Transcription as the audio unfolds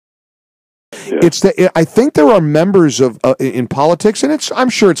I think there are members of in politics, and I'm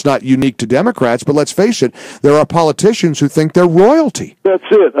sure it's not unique to Democrats, but let's face it, there are politicians who think they're royalty. That's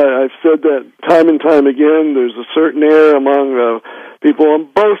it. I've said that time and time again. There's a certain air among people on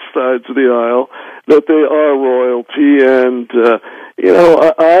both sides of the aisle that they are royalty, and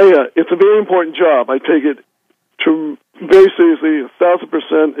it's a very important job. I take it very seriously.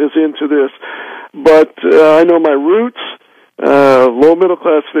 1,000% is into this, but I know my roots. Low middle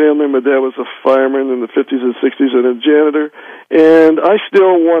class family. My dad was a fireman in the 50s and 60s and a janitor, and I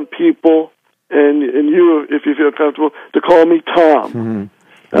still want people, and you, if you feel comfortable, to call me Tom,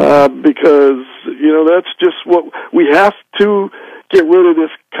 because that's just what we have to get rid of,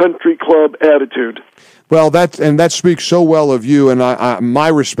 this country club attitude. Well, that speaks so well of you, and my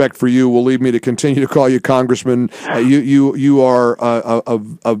respect for you will lead me to continue to call you Congressman. You are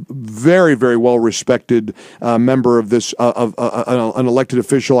a very, very well respected member of this an elected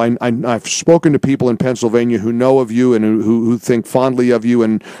official. I've spoken to people in Pennsylvania who know of you and who think fondly of you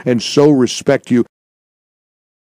and so respect you.